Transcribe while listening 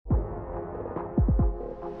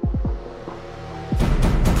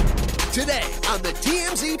Today on the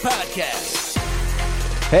TMZ Podcast.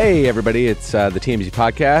 Hey, everybody, it's the TMZ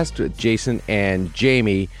Podcast with Jason and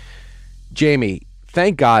Jamie. Jamie,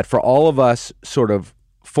 thank God for all of us sort of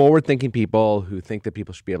forward-thinking people who think that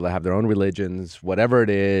people should be able to have their own religions, whatever it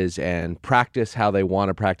is, and practice how they want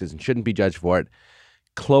to practice and shouldn't be judged for it.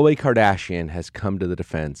 Khloe Kardashian has come to the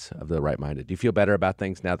defense of the right-minded. Do you feel better about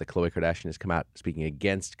things now that Khloe Kardashian has come out speaking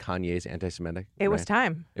against Kanye's anti-Semitic? It was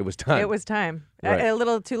time. It was time. It was time. Right. A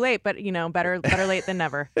little too late, but better late than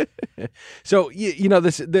never. So we've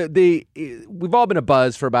all been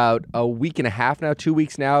abuzz for about a week and a half now, 2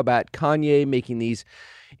 weeks now, about Kanye making these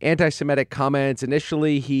anti-Semitic comments.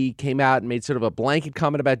 Initially, he came out and made sort of a blanket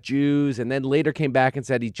comment about Jews, and then later came back and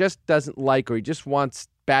said he just doesn't like, or he just wants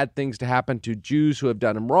bad things to happen to Jews who have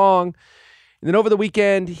done him wrong. And then over the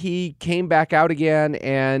weekend, he came back out again,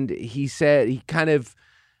 and he said he kind of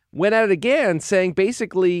went at it again, saying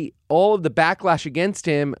basically all of the backlash against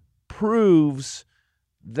him proves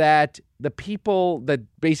that the people that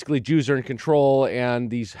basically Jews are in control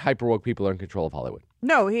and these hyper woke people are in control of Hollywood.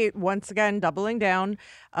 No, he once again doubling down,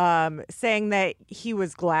 saying that he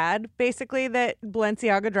was glad, basically, that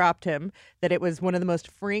Balenciaga dropped him, that it was one of the most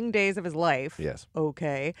freeing days of his life. Yes.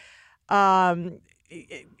 Okay.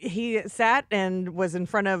 He sat and was in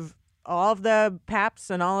front of all of the paps,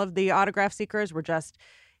 and all of the autograph seekers were just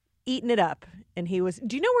eating it up. And he was,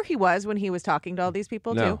 do you know where he was when he was talking to all these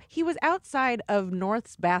people No. too? He was outside of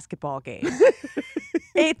North's basketball game.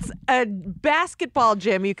 It's a basketball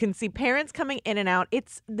gym. You can see parents coming in and out.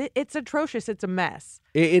 It's atrocious. It's a mess.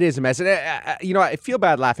 It is a mess. And, I feel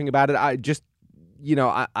bad laughing about it.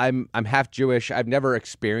 I'm half Jewish. I've never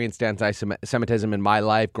experienced anti-Semitism in my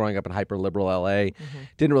life growing up in hyper-liberal L.A.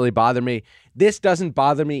 Didn't really bother me. This doesn't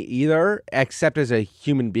bother me either, except as a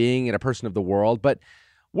human being and a person of the world. But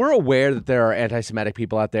we're aware that there are anti-Semitic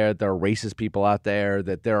people out there, that there are racist people out there,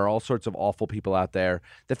 that there are all sorts of awful people out there.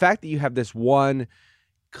 The fact that you have this one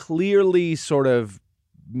clearly sort of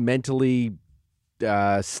mentally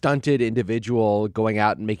stunted individual going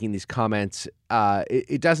out and making these comments,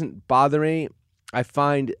 it doesn't bother me. I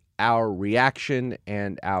find our reaction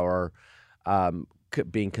and our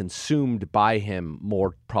being consumed by him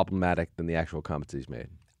more problematic than the actual comments he's made.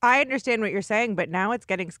 I understand what you're saying, but now it's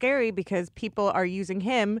getting scary because people are using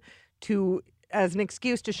him as an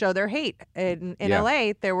excuse to show their hate. In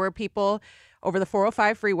LA, there were people over the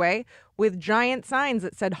 405 freeway with giant signs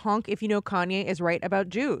that said, "Honk if you know Kanye is right about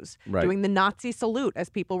Jews," doing the Nazi salute as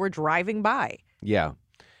people were driving by. Yeah.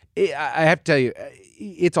 I have to tell you,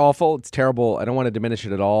 it's awful. It's terrible. I don't want to diminish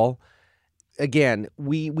it at all. Again,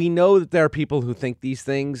 we know that there are people who think these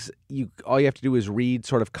things. All you have to do is read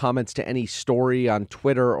sort of comments to any story on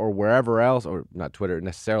Twitter or wherever else, or not Twitter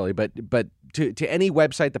necessarily, but to any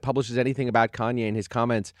website that publishes anything about Kanye and his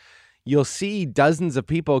comments. You'll see dozens of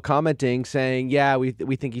people commenting saying, yeah, we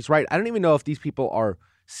think he's right. I don't even know if these people are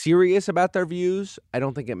serious about their views. I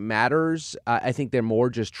don't think it matters. I think they're more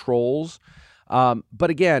just trolls. But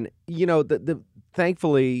again,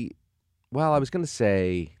 thankfully, well, I was going to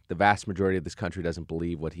say the vast majority of this country doesn't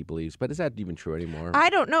believe what he believes, but is that even true anymore? I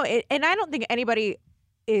don't know. And I don't think anybody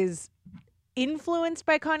is influenced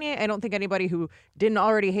by Kanye. I don't think anybody who didn't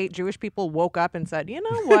already hate Jewish people woke up and said, you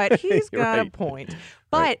know what, he's got a point.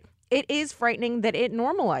 But it is frightening that it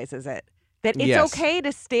normalizes it. That it's okay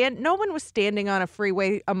to stand. No one was standing on a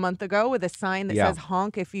freeway a month ago with a sign that says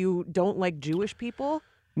honk if you don't like Jewish people.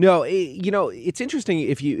 No, it's interesting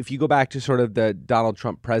if you go back to sort of the Donald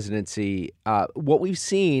Trump presidency, what we've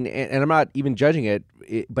seen, and I'm not even judging it,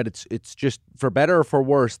 but it's just for better or for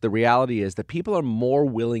worse, the reality is that people are more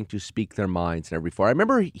willing to speak their minds than ever before. I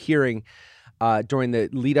remember hearing during the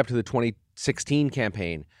lead up to the 2016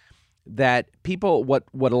 campaign that people, what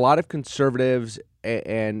a lot of conservatives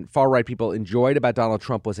and far-right people enjoyed about Donald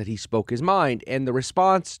Trump was that he spoke his mind. And the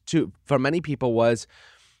response from many people was,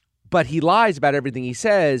 but he lies about everything he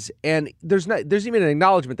says, and there's even an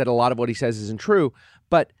acknowledgement that a lot of what he says isn't true.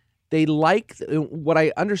 But what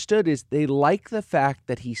I understood is they like the fact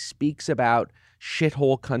that he speaks about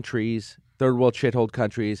shithole countries, third world shithole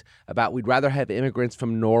countries, about we'd rather have immigrants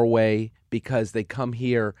from Norway because they come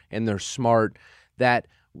here and they're smart. That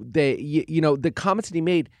the comments that he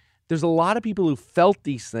made. There's a lot of people who felt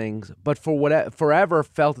these things, but forever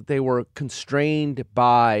felt that they were constrained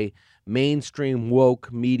by mainstream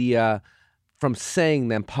woke media from saying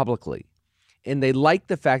them publicly. And they liked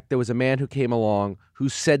the fact there was a man who came along who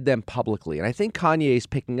said them publicly. And I think Kanye is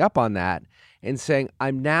picking up on that and saying,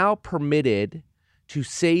 I'm now permitted to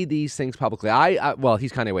say these things publicly. Well,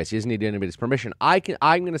 he's Kanye West. He doesn't need anybody's permission. I'm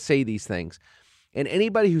going to say these things. And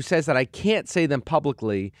anybody who says that I can't say them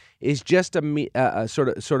publicly is just a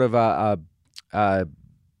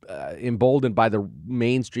emboldened by the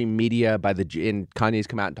mainstream media, and Kanye's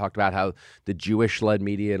come out and talked about how the Jewish-led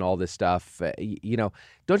media and all this stuff.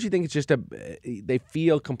 Don't you think it's just they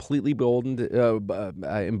feel completely emboldened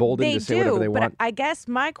to say whatever they want? But I guess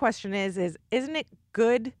my question is isn't it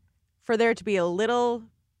good for there to be a little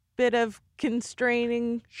bit of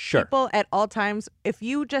constraining people at all times? If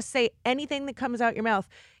you just say anything that comes out your mouth,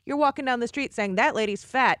 you're walking down the street saying that lady's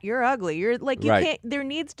fat, you're ugly, you're like, you can't. There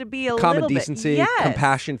needs to be a common little decency, bit.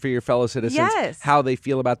 compassion for your fellow citizens, how they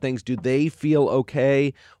feel about things. Do they feel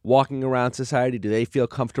okay walking around society? Do they feel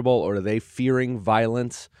comfortable, or are they fearing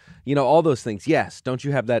violence? All those things. Yes. Don't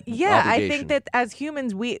you have that obligation? I think that as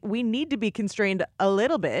humans, we need to be constrained a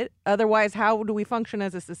little bit. Otherwise, how do we function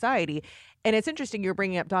as a society? And it's interesting you're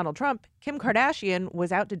bringing up Donald Trump. Kim Kardashian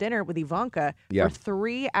was out to dinner with Ivanka for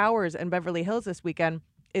 3 hours in Beverly Hills this weekend.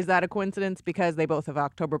 Is that a coincidence because they both have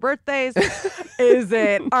October birthdays?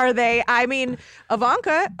 Ivanka,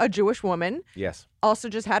 a Jewish woman, yes, also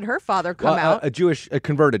just had her father come out. A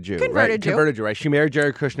converted Jew, right? Converted Jew, right? She married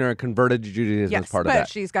Jared Kushner and converted to Judaism as part of that. But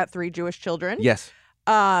she's got 3 Jewish children. Yes.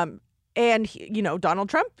 And, Donald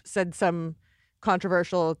Trump said some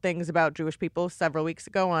controversial things about Jewish people several weeks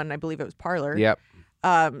ago on, I believe it was Parler. Yep.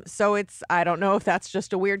 So I don't know if that's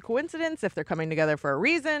just a weird coincidence, if they're coming together for a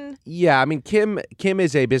reason. Yeah, Kim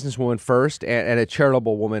is a businesswoman first and a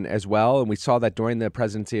charitable woman as well. And we saw that during the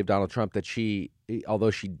presidency of Donald Trump that she, although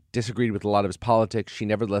she disagreed with a lot of his politics, she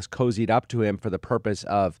nevertheless cozied up to him for the purpose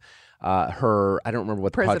of her, I don't remember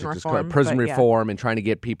what the project is called, prison reform, and trying to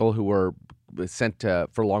get people who were sent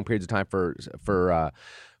for long periods of time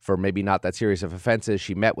for maybe not that serious of offenses.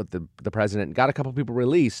 She met with the president and got a couple of people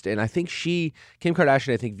released. And I think Kim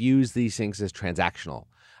Kardashian, views these things as transactional.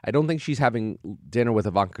 I don't think she's having dinner with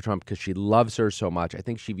Ivanka Trump because she loves her so much. I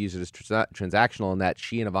think she views it as transactional in that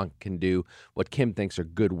she and Ivanka can do what Kim thinks are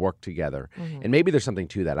good work together. Mm-hmm. And maybe there's something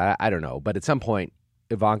to that. I don't know. But at some point,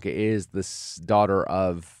 Ivanka is the daughter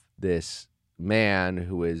of this man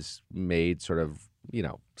who has made sort of,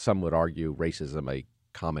 some would argue racism a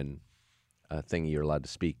common thing you're allowed to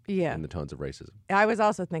speak in the tones of racism. I was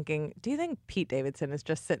also thinking, do you think Pete Davidson is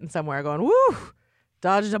just sitting somewhere going, woo,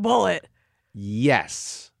 dodged a bullet?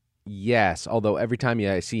 Yes. Although every time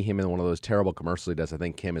I see him in one of those terrible commercials he does, I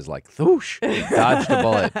think Kim is like, thoosh, dodged a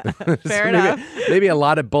bullet. Fair enough. Maybe a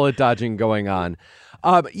lot of bullet dodging going on.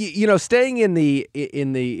 Staying in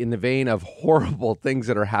the vein of horrible things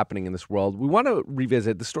that are happening in this world, we want to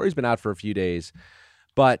revisit. The story's been out for a few days,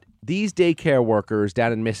 but these daycare workers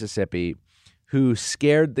down in Mississippi who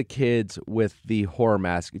scared the kids with the horror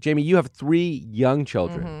mask. Jamie, you have 3 young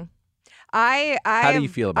children. Mm-hmm. How do you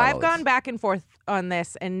feel about I've gone back and forth on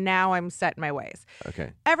this, and now I'm set in my ways.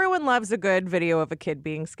 Okay. Everyone loves a good video of a kid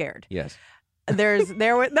being scared. Yes. There was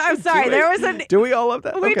Do we all love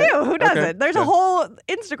that? We do. Who doesn't? There's a whole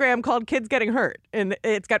Instagram called Kids Getting Hurt, and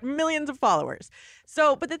it's got millions of followers.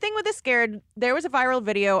 So, but the thing with the scared, there was a viral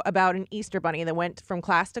video about an Easter bunny that went from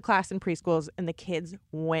class to class in preschools, and the kids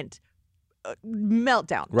went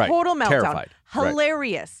meltdown, total meltdown, terrified,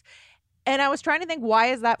 hilarious. And I was trying to think, why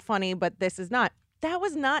is that funny? But this is not. That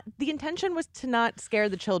was not the intention. Was to not scare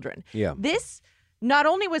the children. Yeah. This not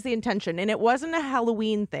only was the intention, and it wasn't a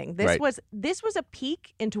Halloween thing. This was a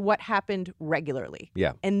peek into what happened regularly.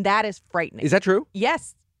 Yeah. And that is frightening. Is that true?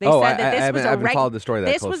 Yes. They said that this was I haven't followed the story that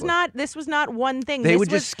closely. This was not one thing. They would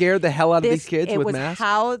just scare the hell out of these kids with masks? It was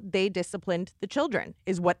how they disciplined the children,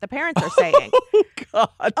 is what the parents are saying.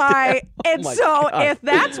 God. If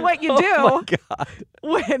that's what you do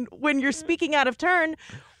when you're speaking out of turn,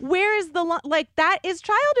 where is the that is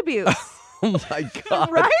child abuse. Oh my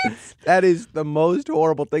God. Right? That is the most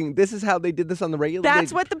horrible thing. This is how they did this on the regular.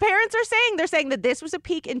 That's what the parents are saying. They're saying that this was a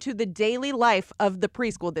peek into the daily life of the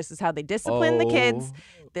preschool. This is how they discipline the kids.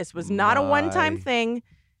 This was not a one-time thing.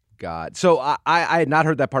 God. So I had not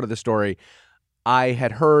heard that part of the story. I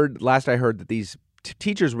heard that these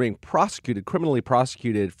teachers were being criminally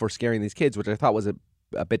prosecuted for scaring these kids, which I thought was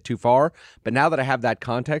a bit too far. But now that I have that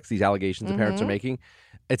context, these allegations the parents are making,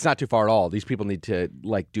 it's not too far at all. These people need to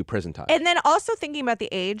do prison time. And then also thinking about the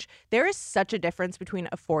age, there is such a difference between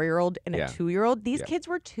a 4-year-old and a 2-year-old. These kids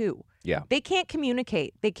were 2. Yeah. They can't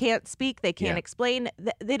communicate. They can't speak. They can't explain.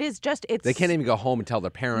 It is just, they can't even go home and tell their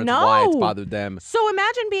parents why it's bothered them. So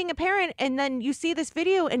imagine being a parent and then you see this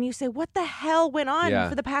video and you say, what the hell went on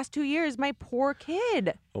for the past 2 years? My poor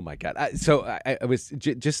kid. Oh my God.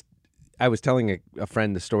 I was telling a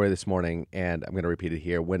friend the story this morning, and I'm going to repeat it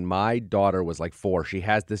here. When my daughter was like 4, she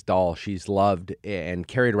has this doll she's loved and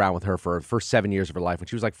carried around with her for the first 7 years of her life. When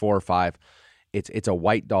she was like 4 or 5, it's a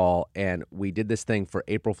white doll, and we did this thing for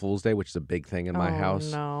April Fool's Day, which is a big thing in my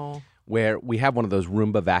house. No. where we have one of those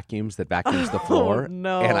Roomba vacuums that vacuums the floor.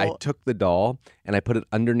 No. And I took the doll and I put it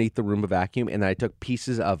underneath the Roomba vacuum, and I took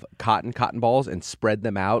pieces of cotton balls and spread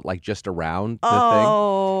them out like just around the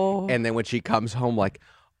thing. And then when she comes home, like,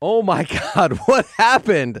 oh my God, what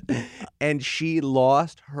happened? And she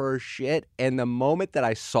lost her shit. And the moment that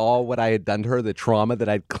I saw what I had done to her, the trauma that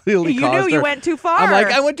I'd clearly caused her. You knew you went too far. I'm like,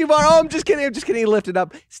 I went too far. Oh, I'm just kidding. He lifted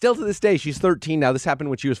up. Still to this day, she's 13 now. This happened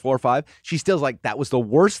when she was 4 or 5. She still's like, that was the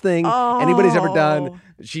worst thing anybody's ever done.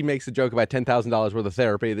 She makes a joke about $10,000 worth of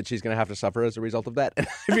therapy that she's going to have to suffer as a result of that. And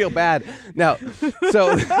I feel bad. Now,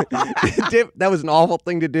 so that was an awful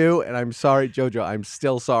thing to do. And I'm sorry, JoJo. I'm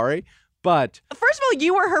still sorry. But first of all,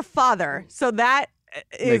 you were her father, so that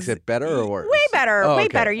makes it better or worse? Way better, way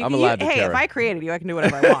better. I'm allowed to hey, if I created you, I can do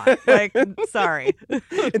whatever I want. Like, sorry.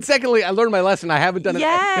 And secondly, I learned my lesson. I haven't done it.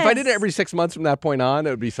 Yes. If I did it every 6 months from that point on,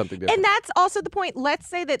 it would be something different. And that's also the point. Let's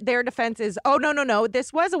say that their defense is, oh, no,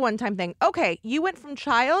 this was a one-time thing. Okay, you went from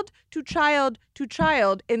child to child to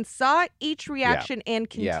child and saw each reaction and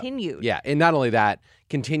continued. Yeah, and not only that,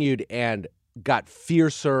 continued and got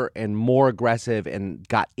fiercer and more aggressive and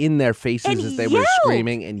got in their faces as they were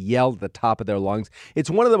screaming and yelled at the top of their lungs. It's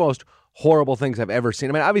one of the most horrible things I've ever seen.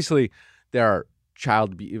 I mean, obviously, there are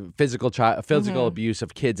physical abuse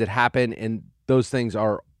of kids that happen, and those things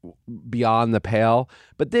are beyond the pale.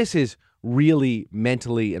 But this is really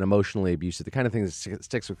mentally and emotionally abusive, the kind of thing that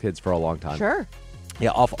sticks with kids for a long time. Sure.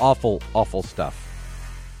 Yeah, awful stuff.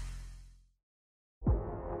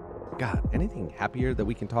 God, anything happier that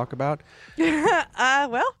we can talk about?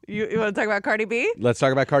 Well, you want to talk about Cardi B? Let's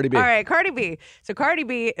talk about Cardi B. All right, Cardi B. So Cardi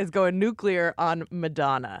B is going nuclear on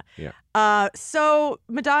Madonna. Yeah. So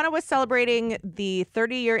Madonna was celebrating the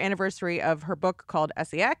 30-year anniversary of her book called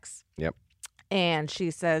SEX. Yep. And she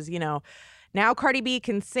says, now Cardi B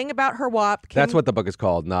can sing about her WAP. That's what the book is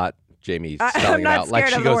called, not Jamie spelling it out like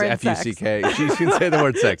she goes F-U-C-K. She can say the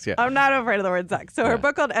word sex, yeah. I'm not afraid of the word sex. So her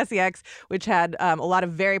book called SEX, which had a lot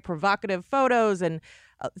of very provocative photos and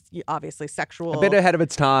obviously sexual. A bit ahead of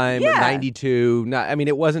its time, Yeah. 92.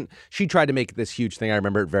 It wasn't, she tried to make this huge thing. I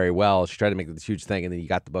remember it very well. She tried to make this huge thing, and then you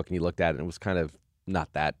got the book and you looked at it, and it was kind of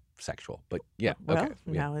not that sexual. But yeah, well, okay.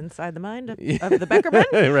 now inside the mind of the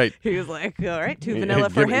Beckerman. Right. He was like, all right, too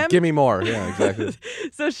vanilla for him. Give me more. Yeah, exactly.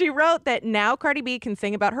 So she wrote that now Cardi B can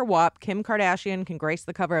sing about her WAP, Kim Kardashian can grace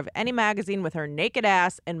the cover of any magazine with her naked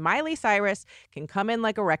ass, and Miley Cyrus can come in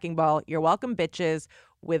like a wrecking ball. You're welcome, bitches,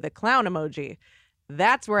 with a clown emoji.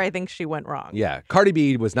 That's where I think she went wrong. Yeah. Cardi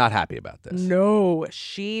B was not happy about this. No,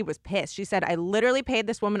 she was pissed. She said, I literally paid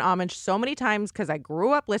this woman homage so many times because I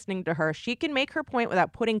grew up listening to her. She can make her point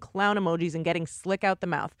without putting clown emojis and getting slick out the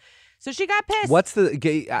mouth. So she got pissed. What's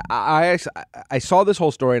I saw this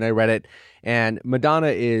whole story and I read it, and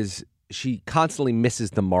Madonna she constantly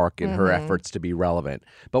misses the mark in her efforts to be relevant.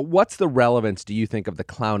 But what's the relevance, do you think, of the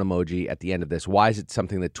clown emoji at the end of this? Why is it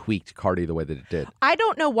something that tweaked Cardi the way that it did? I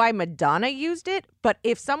don't know why Madonna used it, but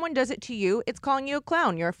if someone does it to you, it's calling you a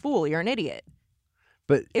clown. You're a fool. You're an idiot.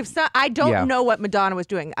 But I don't know what Madonna was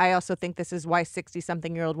doing. I also think this is why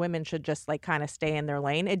 60-something-year-old women should just kind of stay in their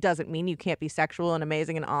lane. It doesn't mean you can't be sexual and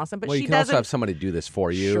amazing and awesome, but you can also have somebody do this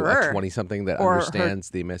for you, a 20-something that understands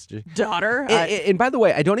the message. Daughter. And by the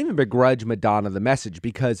way, I don't even begrudge Madonna the message,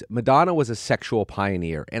 because Madonna was a sexual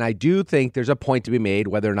pioneer. And I do think there's a point to be made,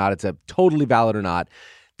 whether or not it's a totally valid or not,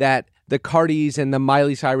 that the Cardis and the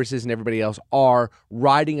Miley Cyruses and everybody else are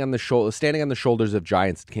standing on the shoulders of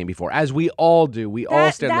giants that came before, as we all do. We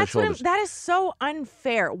all stand on their shoulders. That is so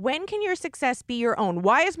unfair. When can your success be your own?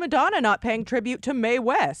 Why is Madonna not paying tribute to Mae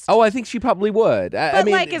West? Oh, I think she probably would. But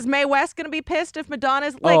is Mae West going to be pissed if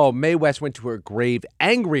Madonna's Mae West went to her grave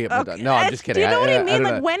angry at Madonna. No, I'm just kidding. Do you know what I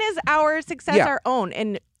mean? When is our success our own?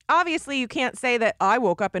 And obviously, you can't say that I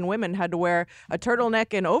woke up and women had to wear a turtleneck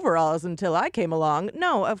and overalls until I came along.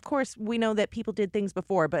 No, of course, we know that people did things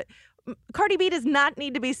before, but Cardi B does not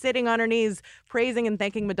need to be sitting on her knees praising and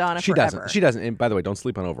thanking Madonna forever. She doesn't. And by the way, don't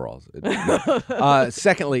sleep on overalls.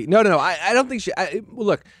 Secondly, no. I don't think she...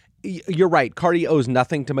 look, you're right. Cardi owes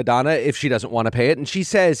nothing to Madonna if she doesn't want to pay it. And she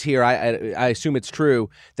says here, I assume it's true,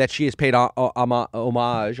 that she has paid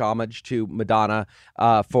homage to Madonna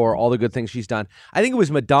for all the good things she's done. I think it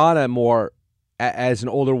was Madonna more as an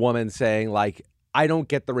older woman saying, I don't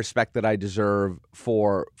get the respect that I deserve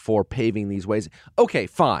for paving these ways. Okay,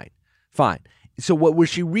 fine. So where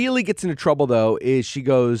she really gets into trouble, though, is she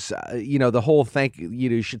goes, the whole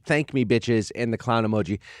you should thank me, bitches, and the clown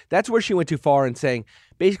emoji. That's where she went too far in saying,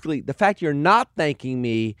 basically, the fact you're not thanking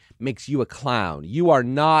me makes you a clown. You are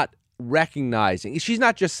not recognizing. She's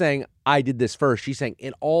not just saying, I did this first. She's saying,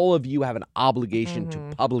 and all of you have an obligation to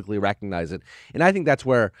publicly recognize it. And I think that's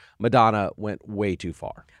where Madonna went way too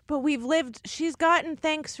far. But she's gotten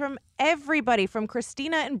thanks from everybody, from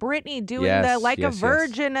Christina and Britney doing a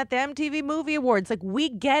Virgin at the MTV Movie Awards. Like, we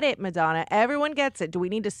get it, Madonna. Everyone gets it. Do we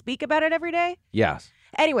need to speak about it every day? Yes.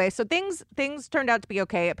 Anyway, so things turned out to be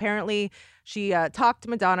okay. Apparently, she talked to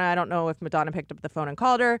Madonna. I don't know if Madonna picked up the phone and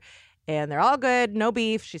called her. And they're all good. No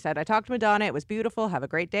beef. She said, I talked to Madonna. It was beautiful. Have a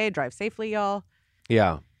great day. Drive safely, y'all.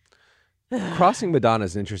 Yeah. Crossing Madonna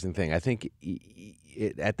is an interesting thing. I think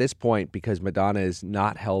at this point, because Madonna is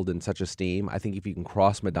not held in such esteem, I think if you can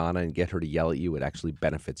cross Madonna and get her to yell at you, it actually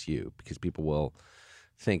benefits you, because people will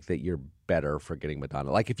think that you're better for getting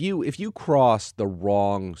Madonna. Like if you cross the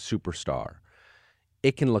wrong superstar,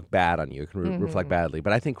 it can look bad on you. It can reflect badly.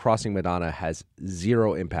 But I think crossing Madonna has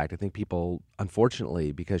zero impact. I think people,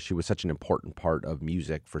 unfortunately, because she was such an important part of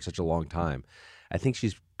music for such a long time, I think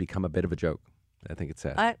she's become a bit of a joke. I think it's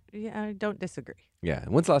sad. I don't disagree. Yeah.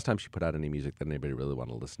 And when's the last time she put out any music that anybody really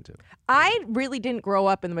wanted to listen to? I really didn't grow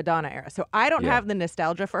up in the Madonna era, so I don't have the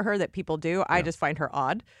nostalgia for her that people do. I just find her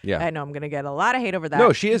odd. Yeah. I know I'm going to get a lot of hate over that.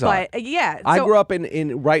 No, she is odd. Yeah. I grew up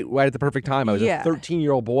in right at the perfect time. I was a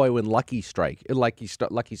 13-year-old boy when Lucky Star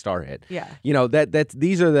hit. Yeah. You know,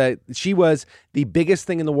 she was the biggest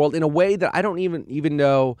thing in the world in a way that I don't even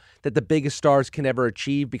know that the biggest stars can ever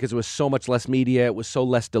achieve, because it was so much less media, it was so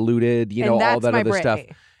less diluted, all that other stuff.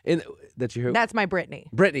 And that's your who? That's my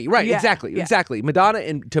Britney. Britney, right? Yeah, exactly. Madonna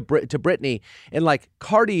and to Britney, and like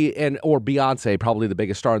Cardi or Beyonce, probably the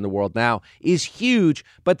biggest star in the world now, is huge.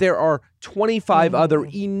 But there are 25 other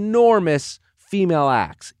enormous female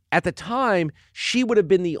acts. At the time, she would have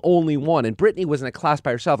been the only one, and Britney was in a class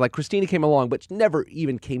by herself. Like Christina came along, but never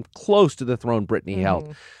even came close to the throne Britney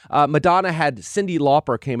held. Madonna had Cyndi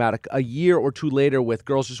Lauper came out a year or two later with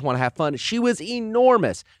Girls Just Want to Have Fun. She was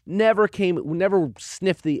enormous. Never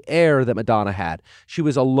sniffed the air that Madonna had. She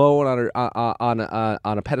was alone on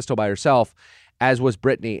a pedestal by herself, as was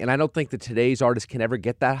Britney. And I don't think that today's artists can ever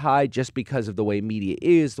get that high, just because of the way media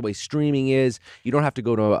is, the way streaming is. You don't have to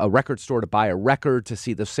go to a record store to buy a record to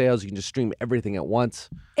see the sales. You can just stream everything at once.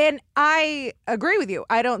 And I agree with you.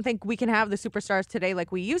 I don't think we can have the superstars today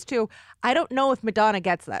like we used to. I don't know if Madonna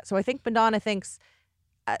gets that. So I think Madonna thinks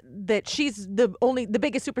that she's the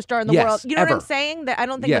biggest superstar in the world. You know what I'm saying? That I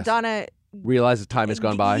don't think Madonna realizes time has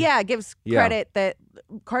gone by. Yeah, gives credit that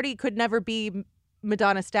Cardi could never be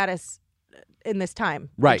Madonna status in this time.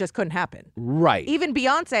 Right. It just couldn't happen. Right. Even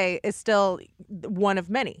Beyonce is still one of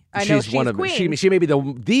many. I know she's one of queen. She may be the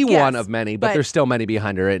one of many, but there's still many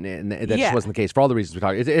behind her, and that just wasn't the case for all the reasons we're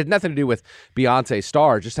talking. It had nothing to do with Beyonce's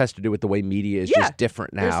star. It just has to do with the way media is just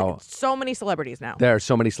different now. There's so many celebrities now. There are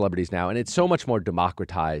so many celebrities now, and it's so much more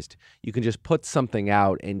democratized. You can just put something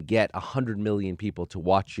out and get 100 million people to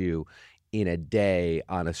watch you in a day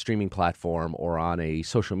on a streaming platform or on a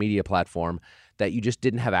social media platform that you just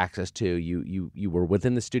didn't have access to. You were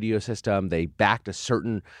within the studio system. They backed a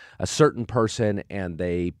certain person, and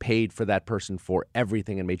they paid for that person for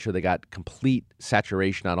everything and made sure they got complete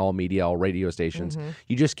saturation on all media, all radio stations.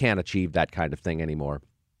 You just can't achieve that kind of thing anymore.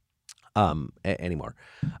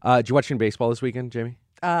 Did you watch any baseball this weekend, Jamie?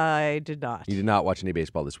 I did not. You did not watch any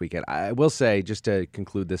baseball this weekend. I will say, just to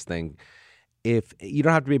conclude this thing, if you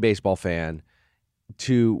don't have to be a baseball fan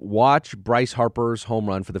to watch Bryce Harper's home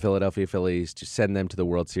run for the Philadelphia Phillies to send them to the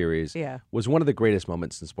World Series was one of the greatest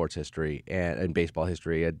moments in sports history and baseball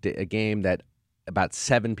history. A game that about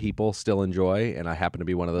 7 people still enjoy, and I happen to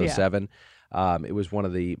be one of those 7. It was one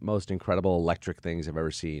of the most incredible electric things I've ever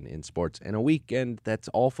seen in sports in a weekend. That's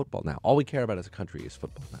all football now. All we care about as a country is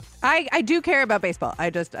football now. I do care about baseball. I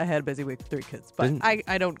had a busy week with 3 kids, but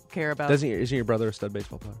I don't care about. Isn't your brother a stud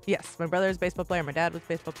baseball player? Yes, my brother is a baseball player. My dad was a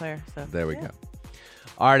baseball player. So there we go.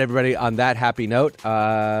 All right, everybody. On that happy note,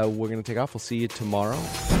 we're going to take off. We'll see you tomorrow.